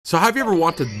So have you ever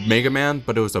wanted Mega Man,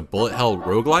 but it was a bullet hell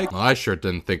roguelike? Well, I sure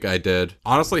didn't think I did.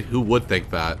 Honestly, who would think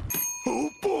that?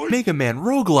 Mega Man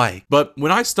roguelike. But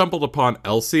when I stumbled upon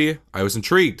Elsie, I was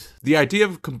intrigued. The idea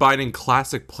of combining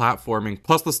classic platforming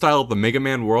plus the style of the Mega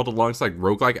Man world alongside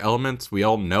roguelike elements we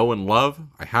all know and love,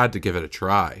 I had to give it a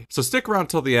try. So stick around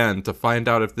till the end to find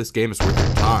out if this game is worth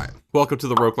your time. Welcome to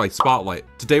the Roguelite Spotlight.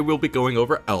 Today we'll be going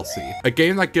over Elsie, a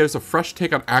game that gives a fresh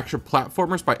take on action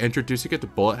platformers by introducing it to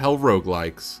bullet hell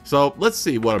roguelikes. So let's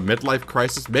see what a midlife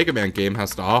crisis Mega Man game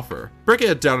has to offer. Breaking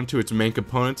it down into its main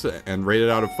components and rate it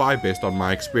out of 5 based on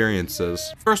my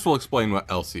experiences. First we'll explain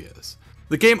what Elsie is.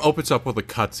 The game opens up with a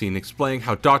cutscene explaining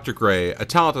how Dr. Gray, a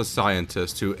talented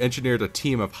scientist who engineered a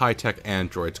team of high-tech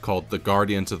androids called the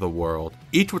Guardians of the World,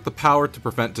 each with the power to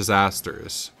prevent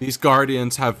disasters. These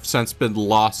Guardians have since been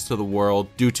lost to the world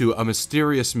due to a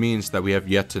mysterious means that we have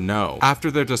yet to know.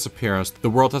 After their disappearance, the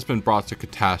world has been brought to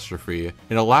catastrophe.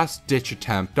 In a last-ditch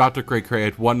attempt, Dr. Gray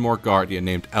created one more Guardian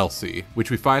named Elsie,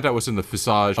 which we find out was in the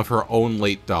visage of her own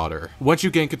late daughter. Once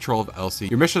you gain control of Elsie,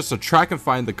 your mission is to track and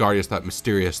find the Guardians that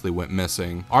mysteriously went missing.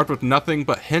 Armed with nothing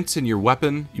but hints in your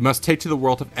weapon, you must take to the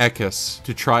world of Ekis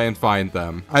to try and find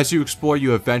them. As you explore,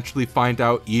 you eventually find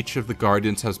out each of the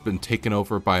Guardians has been taken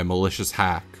over by a malicious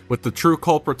hack. With the true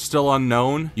culprit still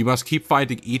unknown, you must keep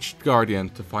finding each Guardian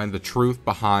to find the truth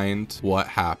behind what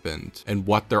happened and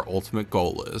what their ultimate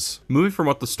goal is. Moving from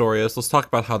what the story is, let's talk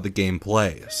about how the game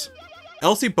plays.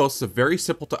 Elsie boasts a very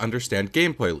simple to understand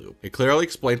gameplay loop. It clearly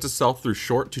explains itself through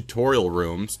short tutorial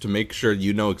rooms to make sure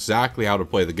you know exactly how to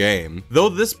play the game. Though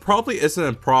this probably isn't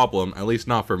a problem, at least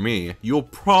not for me, you'll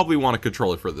probably want a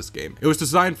controller for this game. It was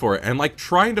designed for it, and like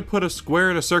trying to put a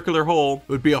square in a circular hole,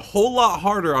 it would be a whole lot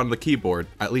harder on the keyboard,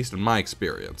 at least in my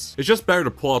experience. It's just better to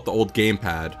pull out the old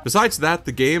gamepad. Besides that,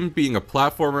 the game being a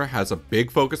platformer has a big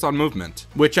focus on movement,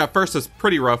 which at first is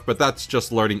pretty rough, but that's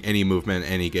just learning any movement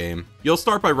in any game. You'll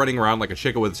start by running around like a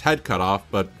chicken with its head cut off,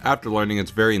 but after learning it's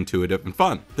very intuitive and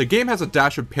fun. The game has a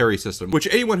dash and parry system, which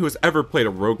anyone who has ever played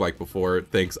a roguelike before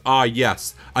thinks, ah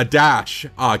yes, a dash,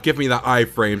 give me the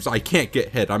iframes, I can't get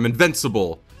hit, I'm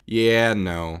invincible. Yeah,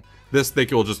 no. This thing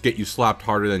will just get you slapped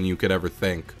harder than you could ever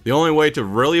think. The only way to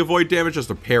really avoid damage is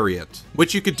to parry it,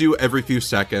 which you could do every few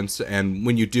seconds, and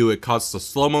when you do, it causes a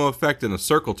slow-mo effect and a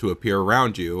circle to appear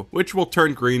around you, which will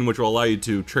turn green, which will allow you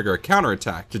to trigger a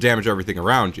counterattack to damage everything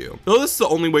around you. Though this is the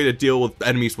only way to deal with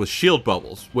enemies with shield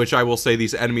bubbles, which I will say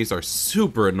these enemies are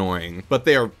super annoying, but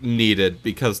they are needed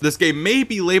because this game may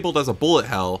be labeled as a bullet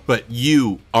hell, but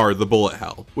you are the bullet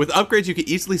hell. With upgrades, you can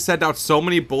easily send out so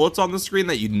many bullets on the screen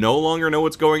that you no longer know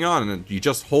what's going on, and you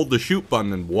just hold the shoot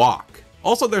button and walk.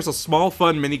 Also, there's a small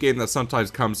fun minigame that sometimes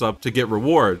comes up to get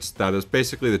rewards that is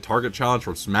basically the target challenge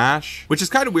from Smash, which is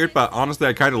kind of weird, but honestly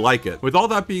I kind of like it. With all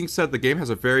that being said, the game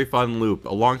has a very fun loop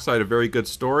alongside a very good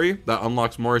story that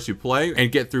unlocks more as you play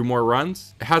and get through more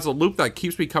runs. It has a loop that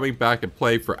keeps me coming back and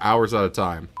play for hours at a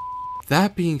time.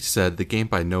 That being said, the game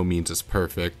by no means is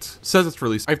perfect. Since its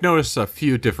release, I've noticed a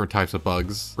few different types of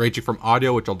bugs, ranging from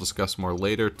audio, which I'll discuss more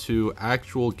later, to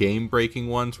actual game-breaking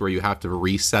ones where you have to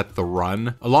reset the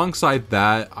run. Alongside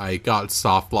that, I got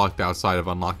soft locked outside of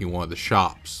unlocking one of the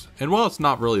shops. And while it's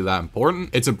not really that important,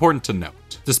 it's important to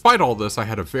note. Despite all this, I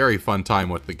had a very fun time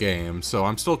with the game, so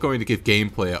I'm still going to give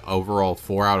gameplay an overall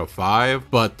 4 out of 5,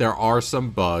 but there are some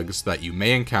bugs that you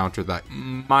may encounter that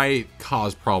might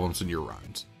cause problems in your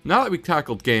runs. Now that we've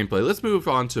tackled gameplay, let's move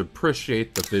on to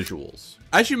appreciate the visuals.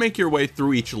 As you make your way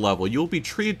through each level, you'll be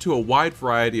treated to a wide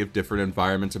variety of different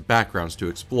environments and backgrounds to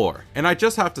explore. And I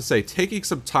just have to say, taking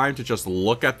some time to just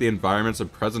look at the environments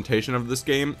and presentation of this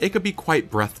game, it could be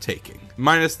quite breathtaking.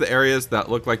 Minus the areas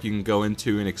that look like you can go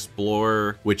into and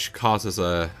explore, which causes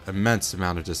an immense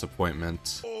amount of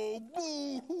disappointment.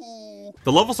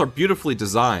 The levels are beautifully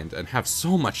designed and have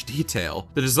so much detail.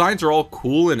 The designs are all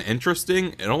cool and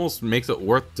interesting. It almost makes it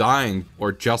worth dying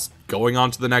or just going on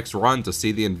to the next run to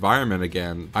see the environment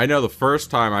again. I know the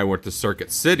first time I went to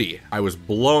Circuit City, I was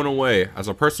blown away. As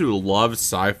a person who loves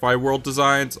sci-fi world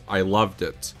designs, I loved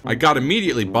it. I got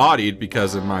immediately bodied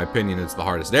because in my opinion it's the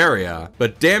hardest area,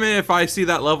 but damn it, if I see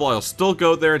that level, I'll still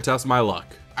go there and test my luck.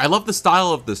 I love the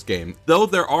style of this game, though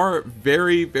there are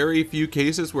very few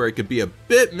cases where it could be a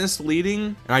bit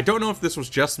misleading, and I don't know if this was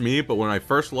just me, but when I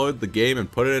first loaded the game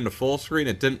and put it into full screen,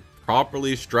 it didn't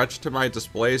properly stretched to my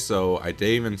display, so I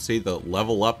didn't even see the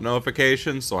level up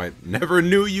notification, so I never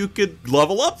knew you could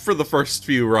level up for the first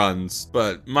few runs,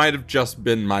 but might have just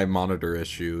been my monitor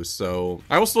issue, so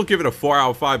I will still give it a 4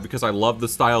 out of 5 because I love the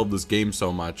style of this game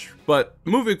so much. But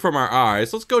moving from our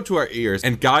eyes, let's go to our ears,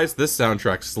 and guys, this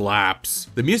soundtrack slaps.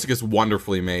 The music is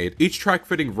wonderfully made, each track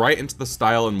fitting right into the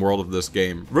style and world of this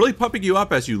game, really pumping you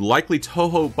up as you likely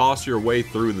Toho boss your way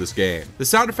through this game. The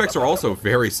sound effects are also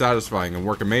very satisfying and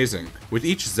work amazing. With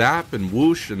each zap and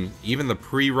whoosh and even the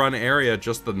pre-run area,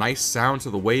 just the nice sounds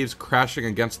of the waves crashing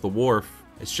against the wharf,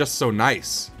 it's just so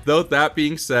nice. Though that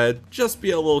being said, just be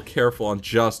a little careful on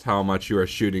just how much you are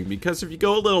shooting, because if you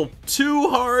go a little too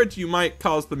hard, you might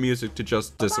cause the music to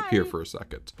just disappear for a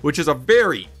second. Which is a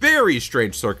very, very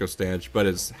strange circumstance, but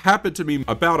it's happened to me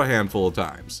about a handful of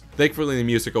times. Thankfully, the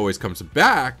music always comes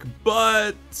back,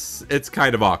 but it's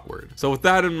kind of awkward. So with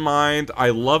that in mind, I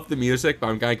love the music, but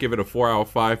I'm gonna give it a 4 out of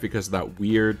 5 because of that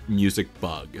weird music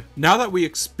bug. Now that we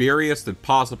experienced and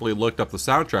possibly looked up the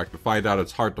soundtrack to find out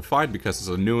it's hard to find because it's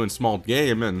a new and small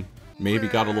game, and maybe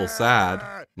got a little sad,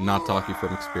 not talking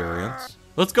from experience,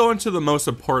 let's go into the most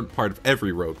important part of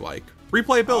every roguelike: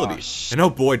 replayability. And oh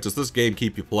boy, does this game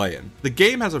keep you playing. The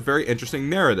game has a very interesting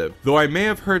narrative, though I may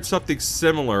have heard something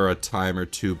similar a time or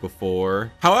two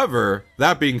before. However,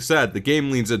 that being said, the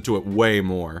game leans into it way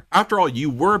more. After all, you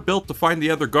were built to find the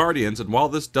other Guardians, and while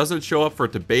this doesn't show up for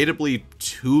debatably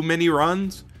too many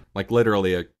runs, like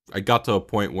literally I got to a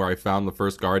point where I found the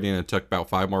first Guardian and it took about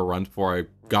 5 more runs before I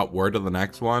got word of the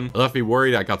next one. It left me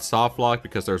worried. I got soft locked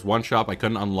because there's one shop I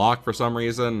couldn't unlock for some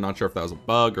reason. Not sure if that was a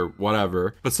bug or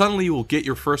whatever. But suddenly you will get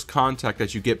your first contact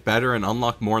as you get better and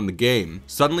unlock more in the game.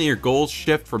 Suddenly your goals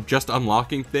shift from just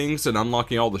unlocking things and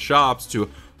unlocking all the shops to,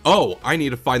 oh, I need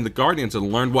to find the Guardians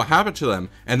and learn what happened to them,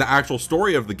 and the actual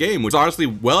story of the game was honestly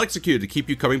well executed to keep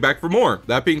you coming back for more.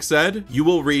 That being said, you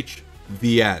will reach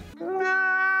the end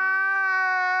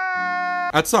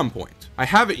at some point. I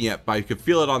haven't yet, but I could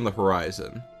feel it on the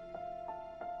horizon.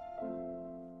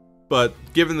 But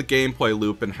given the gameplay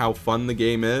loop and how fun the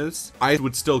game is, I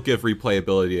would still give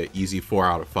replayability an easy 4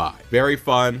 out of 5. Very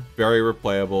fun, very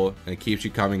replayable, and it keeps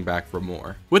you coming back for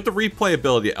more. With the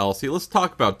replayability of Elsie, let's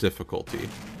talk about difficulty.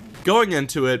 Going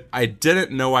into it, I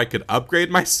didn't know I could upgrade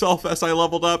myself as I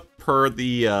leveled up per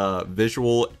the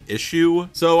visual issue,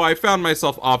 so I found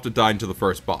myself often dying to the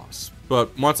first boss.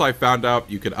 But once I found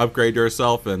out you could upgrade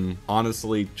yourself and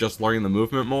honestly just learning the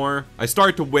movement more, I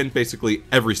started to win basically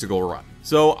every single run.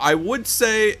 So I would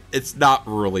say it's not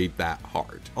really that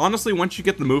hard. Honestly, once you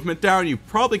get the movement down, you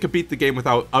probably could beat the game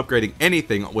without upgrading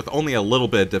anything with only a little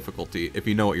bit of difficulty if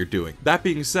you know what you're doing. That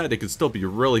being said, it can still be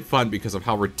really fun because of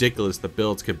how ridiculous the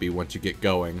builds can be once you get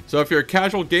going. So if you're a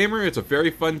casual gamer, it's a very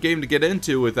fun game to get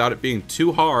into without it being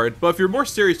too hard, but if you're more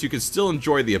serious, you can still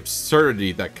enjoy the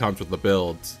absurdity that comes with the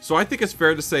builds. So I think it's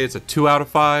fair to say it's a 2 out of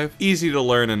 5, easy to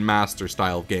learn and master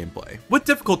style of gameplay. With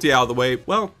difficulty out of the way,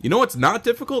 well, you know what's not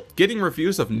difficult? Getting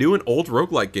reviews of new and old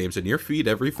roguelike games in your feed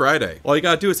every Friday. All you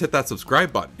gotta do is hit that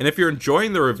subscribe button. And if you're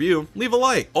enjoying the review, leave a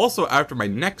like. Also, after my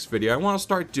next video, I want to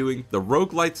start doing the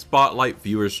Roguelite Spotlight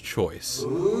Viewer's Choice.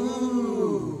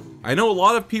 Ooh. I know a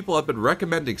lot of people have been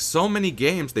recommending so many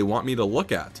games they want me to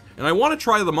look at, and I want to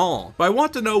try them all, but I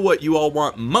want to know what you all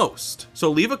want most.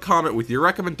 So leave a comment with your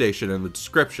recommendation in the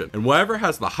description, and whatever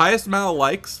has the highest amount of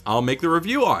likes, I'll make the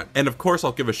review on. And of course,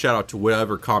 I'll give a shout out to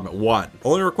whatever comment won.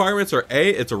 Only requirements are A,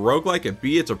 it's a roguelike, and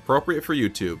B, it's appropriate for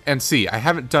YouTube. And C, I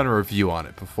haven't done a review on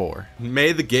it before.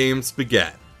 May the games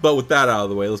begin. But with that out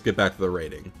of the way, let's get back to the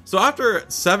rating. So after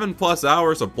 7+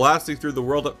 hours of blasting through the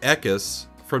world of Ekis,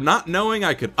 from not knowing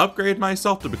I could upgrade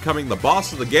myself to becoming the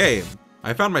boss of the game,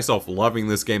 I found myself loving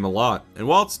this game a lot. And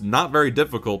while it's not very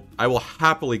difficult, I will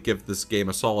happily give this game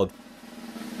a solid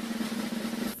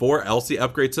 4 Elsie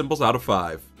upgrade symbols out of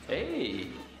 5. Hey,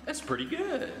 that's pretty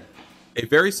good. A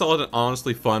very solid and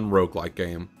honestly fun roguelike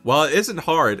game. While it isn't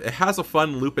hard, it has a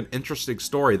fun loop and interesting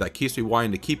story that keeps me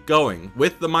wanting to keep going,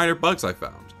 with the minor bugs I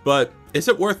found. But is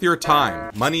it worth your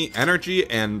time, money, energy,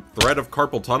 and thread of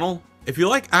carpal tunnel? If you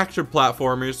like action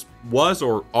platformers, was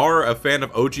or are a fan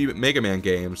of OG Mega Man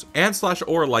games, and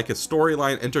 /or like a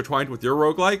storyline intertwined with your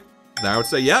roguelike, then I would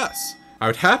say yes. I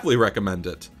would happily recommend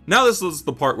it. Now this is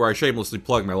the part where I shamelessly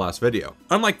plug my last video.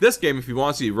 Unlike this game, if you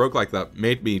want to see a roguelike that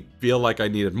made me feel like I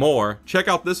needed more, check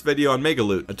out this video on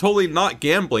Megaloot, a totally not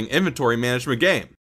gambling inventory management game.